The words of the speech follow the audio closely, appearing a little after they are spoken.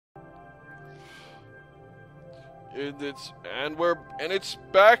It's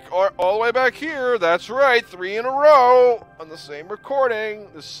back all the way back here. That's right, 3 in a row on the same recording.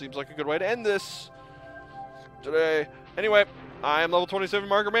 This seems like a good way to end this today. Anyway, I am level 27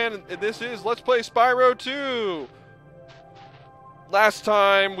 Marker Man, and this is Let's Play Spyro 2. Last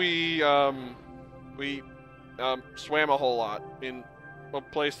time we swam a whole lot in a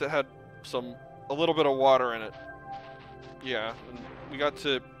place that had a little bit of water in it. Yeah, and we got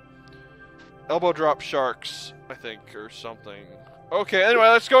to elbow drop sharks, I think, or something. Okay, anyway,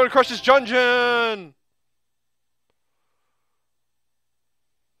 let's go and crush this dungeon!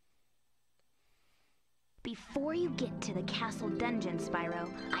 Before you get to the castle dungeon, Spyro,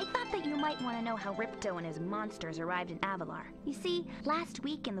 I thought that you might want to know how Ripto and his monsters arrived in Avalar. You see, last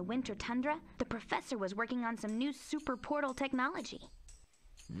week in the winter tundra, the professor was working on some new super portal technology.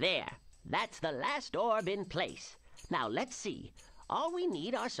 There. That's the last orb in place. Now let's see. All we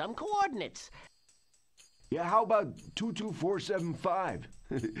need are some coordinates. Yeah, how about 22475?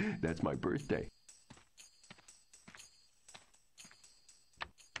 That's my birthday.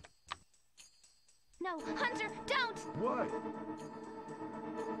 No, Hunter, don't! What?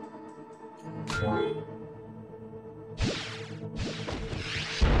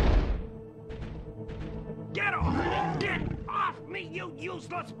 Get off me! Get off me, you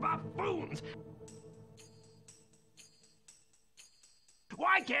useless buffoons!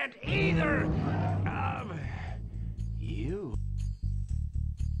 Why can't either of you?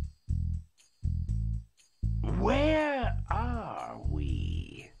 Where are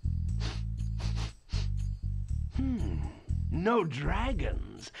we? No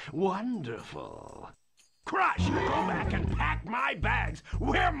dragons. Wonderful. Crush! Go back and pack my bags.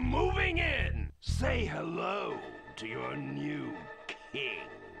 We're moving in. Say hello to your new king.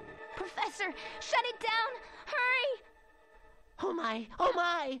 Professor, shut it down! Hurry! Oh my, oh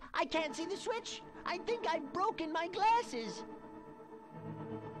my! I can't see the switch! I think I've broken my glasses!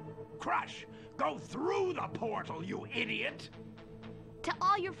 Crush! Go through the portal, you idiot! To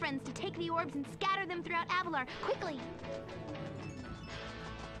all your friends to take the orbs and scatter them throughout Avalar, quickly!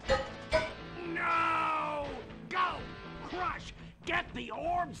 No! Go! Crush! Get the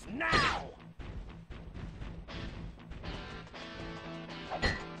orbs now!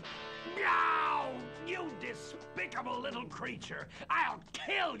 No! You despicable little creature! I'll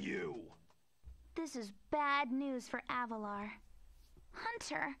kill you! This is bad news for Avalar.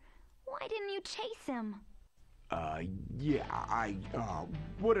 Hunter, why didn't you chase him? Yeah, I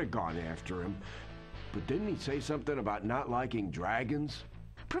would have gone after him. But didn't he say something about not liking dragons?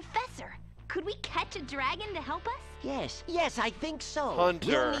 Professor, could we catch a dragon to help us? Yes, I think so.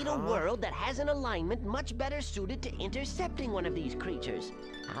 Hunter, We'll need a world that has an alignment much better suited to intercepting one of these creatures.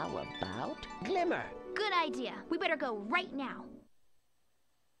 How about Glimmer? Good idea. We better go right now.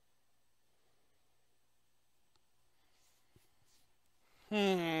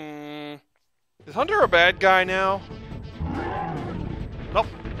 Is Hunter a bad guy now? Nope.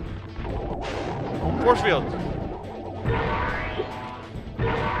 Force field.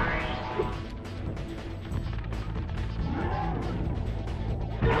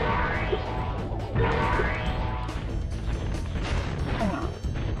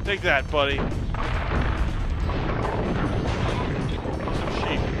 Take that, buddy. Some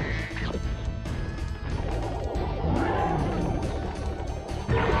sheep.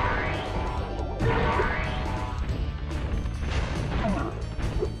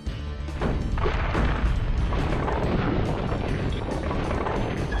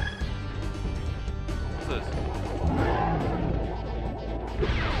 What's this?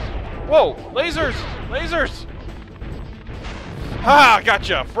 Whoa! Lasers! Lasers! Ha!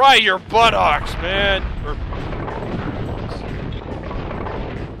 Gotcha! Fry your buttocks, man!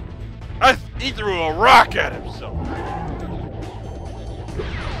 He threw a rock at himself.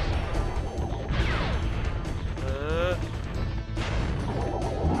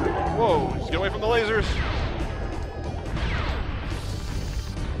 Whoa! Just get away from the lasers.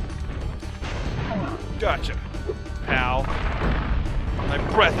 Gotcha, pal. My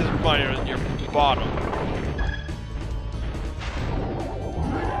breath is finer than your bottom.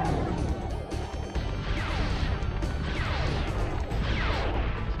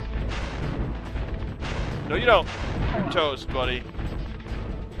 No, you don't. You're toast, buddy.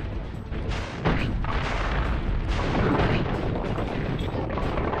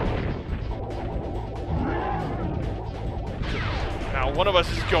 Now, one of us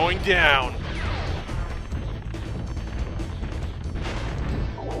is going down.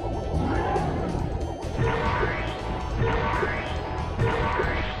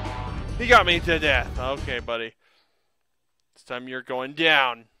 He got me to death. Okay, buddy. This time you're going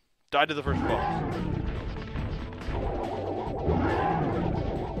down. Die to the first boss.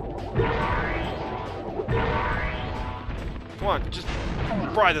 Come on, just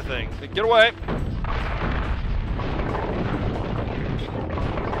fry the thing. Get away.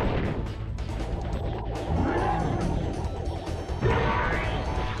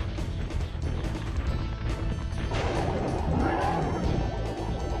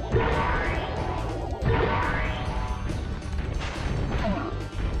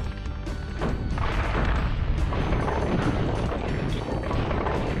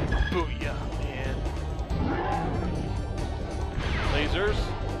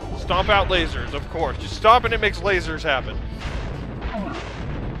 Stomp out lasers, of course. Just stomp and it makes lasers happen.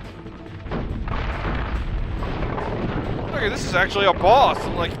 Okay, this is actually a boss,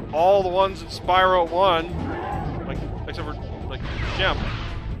 like all the ones in Spyro 1. Like, except for, like, Gem.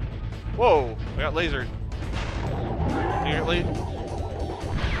 Whoa, I got lasered.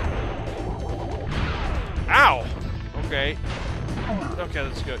 Ow! Okay. Okay,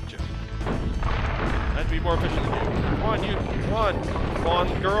 that's good, Gem. I have to be more efficient than you. Come on, you. Come on. Come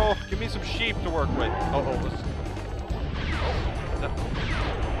on, girl. Give me some sheep to work with.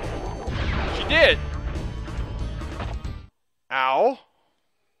 She did! Ow.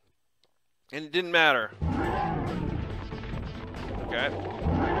 And it didn't matter. Okay.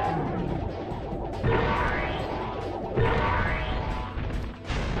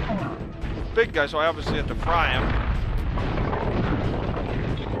 Big guy, so I obviously have to fry him.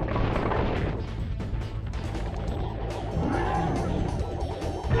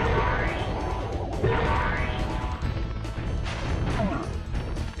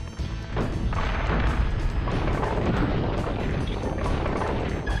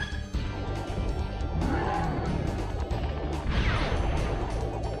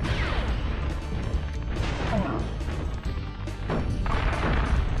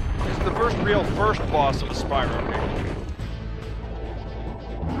 First boss of the Spyro game.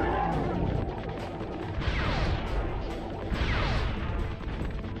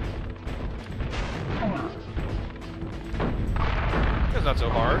 It's not so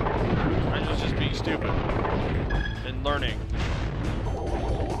hard. I'm just being stupid and learning.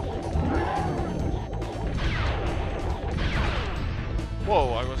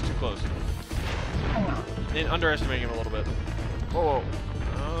 Whoa, I was too close. And underestimating him a little bit. Whoa.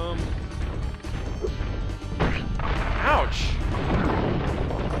 Ouch!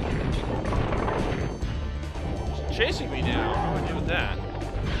 She's chasing me now. What do I do with that?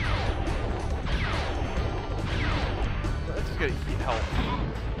 Let's just get health.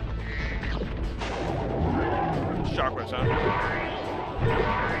 Shockwaves, huh?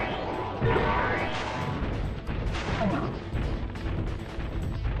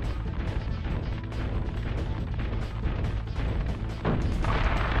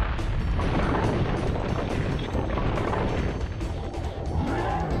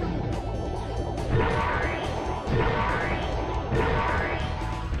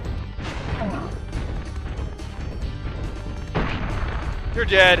 You're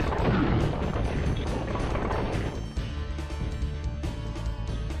dead.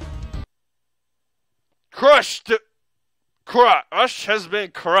 Crushed. Crush has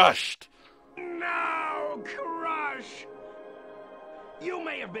been crushed. No, Crush! You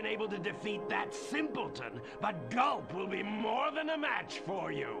may have been able to defeat that simpleton, but Gulp will be more than a match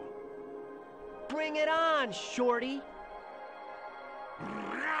for you. Bring it on, Shorty.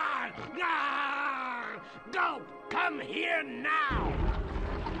 Gulp, come here now!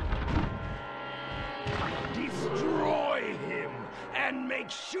 Destroy him, and make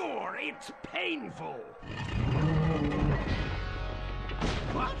sure it's painful.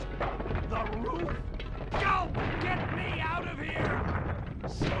 What? The roof? Gulp, get me out of here!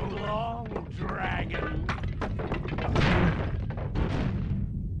 So long, dragon.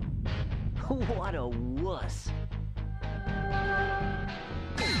 What a wuss.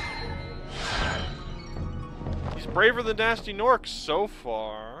 He's braver than Nasty Nork so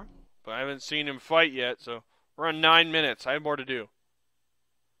far, but I haven't seen him fight yet, so we're on 9 minutes. I have more to do.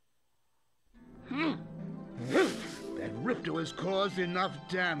 That Ripto has caused enough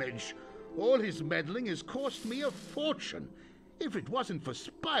damage. All his meddling has cost me a fortune. If it wasn't for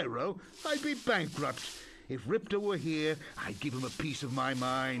Spyro, I'd be bankrupt. If Ripto were here, I'd give him a piece of my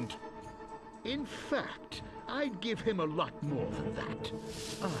mind. In fact, I'd give him a lot more than that.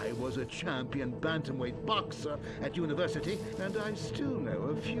 I was a champion bantamweight boxer at university, and I still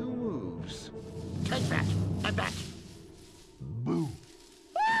know a few moves. Take that, and that. Boo.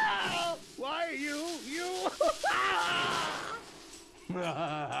 Ah! Why, you...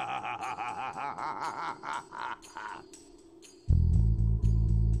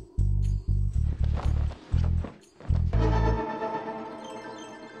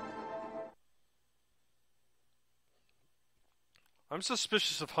 I'm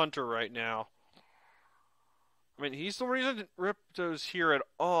suspicious of Hunter right now. I mean, he's the reason Ripto's here at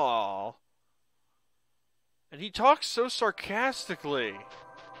all. And he talks so sarcastically.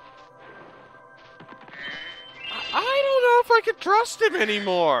 I don't know if I can trust him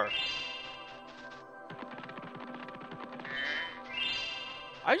anymore.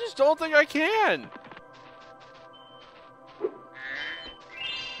 I just don't think I can.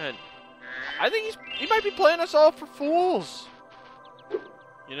 And I think he might be playing us all for fools.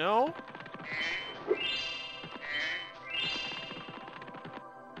 You know?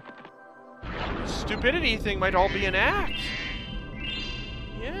 The stupidity thing might all be an act.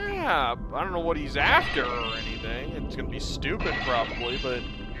 Yeah, I don't know what he's after or anything. It's gonna be stupid probably, but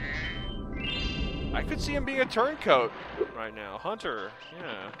I could see him being a turncoat right now. Hunter,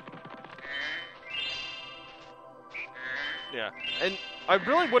 yeah. Yeah, and I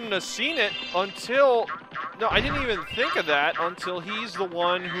really wouldn't have seen it until... No, I didn't even think of that until he's the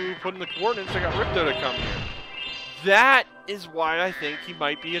one who put in the coordinates that got Ripto to come here. That is why I think he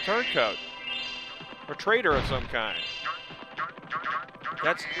might be a turncoat. Or traitor of some kind.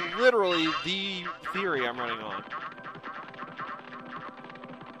 That's literally the theory I'm running on.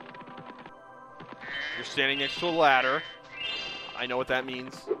 You're standing next to a ladder. I know what that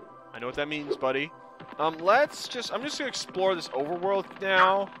means. I know what that means, buddy. I'm just gonna explore this overworld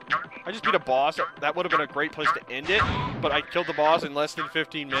now. I just beat a boss. That would have been a great place to end it, but I killed the boss in less than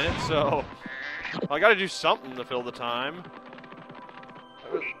 15 minutes, so I gotta do something to fill the time.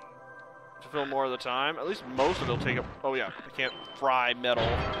 To fill more of the time. At least most of it'll take up. Oh yeah, I can't fry metal.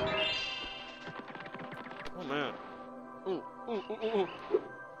 Oh man. Ooh, ooh, ooh, ooh.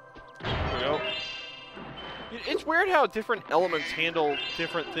 There we go. It's weird how different elements handle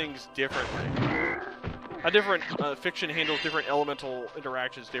different things differently. How different fiction handles different elemental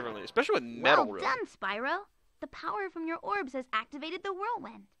interactions differently, especially with metal. Well done, Spyro. The power from your orbs has activated the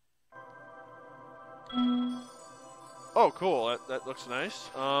whirlwind. Oh, cool. That looks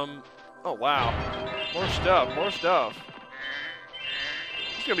nice. Oh, wow. More stuff, more stuff.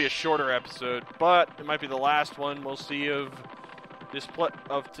 It's going to be a shorter episode, but it might be the last one we'll see of this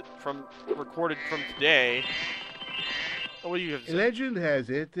recorded from today. Oh, what do you have to say? Legend has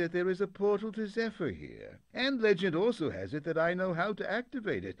it that there is a portal to Zephyr here, and legend also has it that I know how to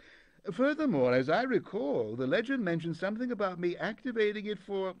activate it. Furthermore, as I recall, the legend mentioned something about me activating it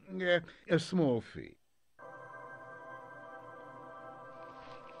for a small fee.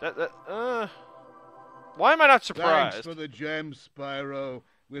 Why am I not surprised? Thanks for the gem, Spyro.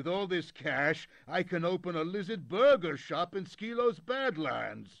 With all this cash, I can open a lizard burger shop in Skilo's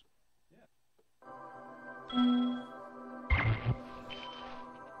Badlands.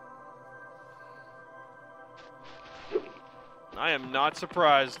 I am not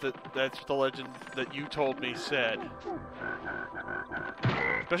surprised that that's the legend that you told me said.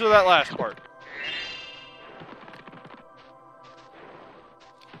 Especially that last part.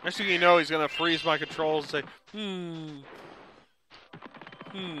 Next thing you know, he's going to freeze my controls and say,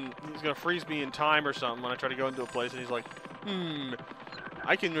 He's going to freeze me in time or something when I try to go into a place, and he's like,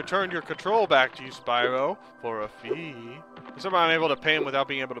 I can return your control back to you, Spyro, for a fee. Somehow I'm able to pay him without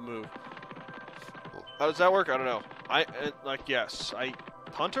being able to move. How does that work? I don't know. Yes.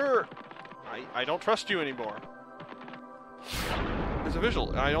 Hunter, I don't trust you anymore. It's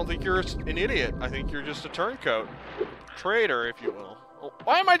official. I don't think you're an idiot. I think you're just a turncoat. Traitor, if you will. Oh,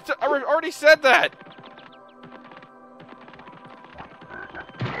 why am I already said that!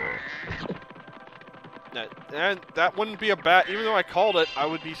 That wouldn't be a bad... Even though I called it, I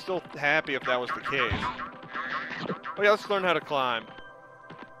would be still happy if that was the case. Oh yeah, let's learn how to climb.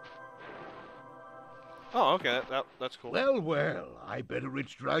 Oh, okay, that's cool. Well, I bet a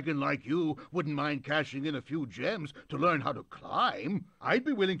rich dragon like you wouldn't mind cashing in a few gems to learn how to climb. I'd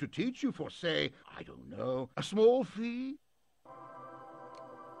be willing to teach you for, say, I don't know, a small fee.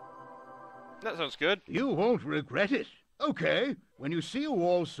 That sounds good. You won't regret it. Okay, when you see a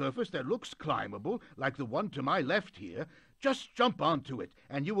wall surface that looks climbable, like the one to my left here, just jump onto it,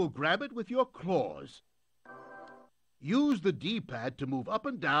 and you will grab it with your claws. Use the D-pad to move up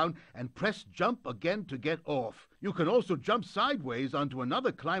and down, and press jump again to get off. You can also jump sideways onto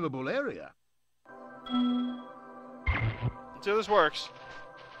another climbable area. Let's see how this works.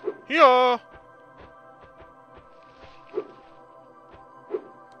 Here.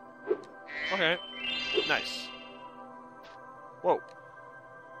 Okay. Nice. Whoa.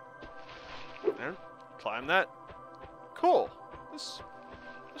 There. Climb that. Cool. This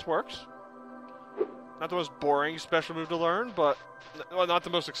works. Not the most boring special move to learn, but... Well, not the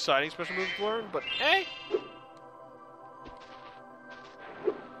most exciting special move to learn, but hey!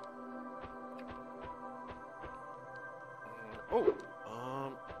 Oh,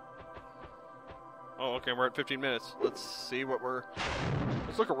 oh, okay, we're at 15 minutes. Let's see what we're...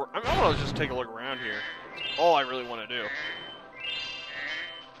 Let's look around. I want to just take a look around here. That's all I really want to do.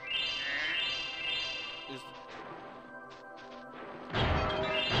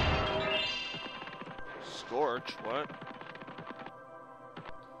 Scorch, what?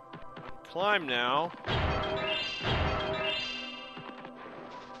 Climb now.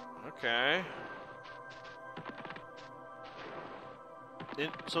 Okay.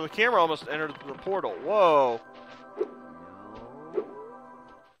 So the camera almost entered the portal. Whoa.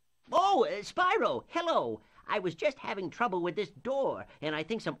 Oh, Spyro, hello. I was just having trouble with this door, and I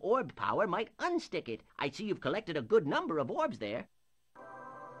think some orb power might unstick it. I see you've collected a good number of orbs there.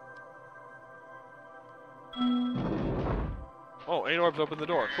 Oh, 8 orbs open the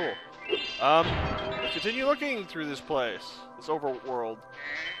door. Cool. Let's continue looking through this place. This overworld.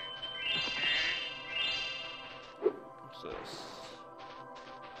 What's this?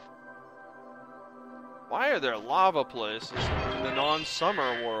 Why are there lava places in the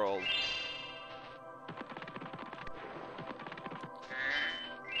non-summer world?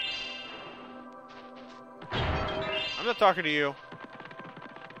 I'm not talking to you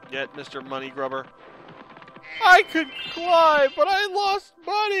yet, Mr. Money Grubber. I could climb, but I lost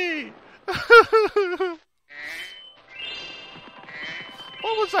money!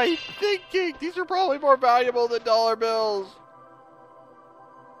 What was I thinking? These are probably more valuable than dollar bills.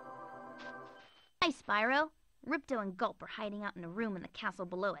 Hi, Spyro. Ripto and Gulp are hiding out in a room in the castle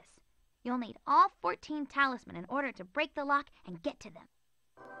below us. You'll need all 14 talisman in order to break the lock and get to them.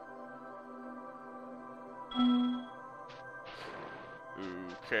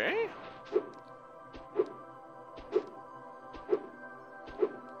 Okay.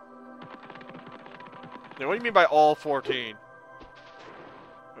 Now, what do you mean by all 14?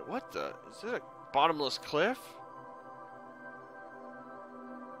 Wait, what the? Is it a bottomless cliff?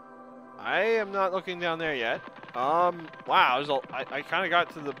 I am not looking down there yet. Wow, I kind of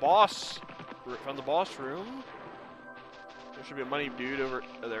got to the boss, found the boss room. There should be a money dude over,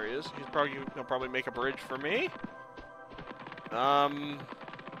 oh, there he is. He'll probably make a bridge for me.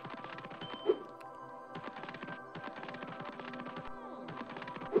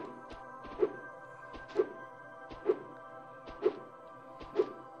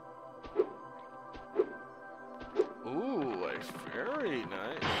 Ooh, a very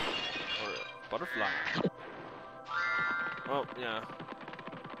nice, or a butterfly. Oh, yeah.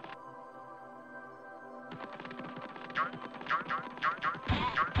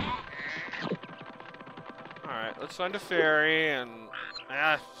 Alright, let's find a ferry and...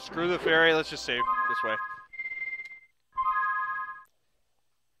 screw the ferry, let's just save this way.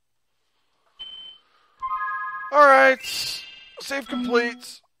 Alright, save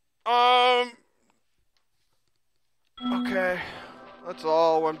complete. Okay, that's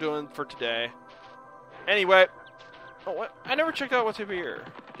all I'm doing for today. Anyway, oh, what? I never checked out what's over here.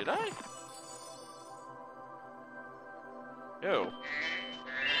 Did I? No.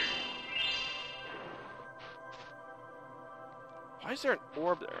 Why is there an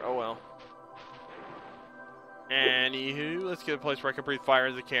orb there? Oh well. Anywho, let's get a place where I can breathe fire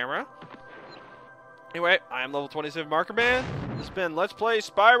into the camera. Anyway, I'm level 27 Marker Man. This has been Let's Play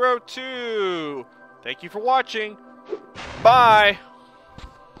Spyro 2. Thank you for watching. Bye.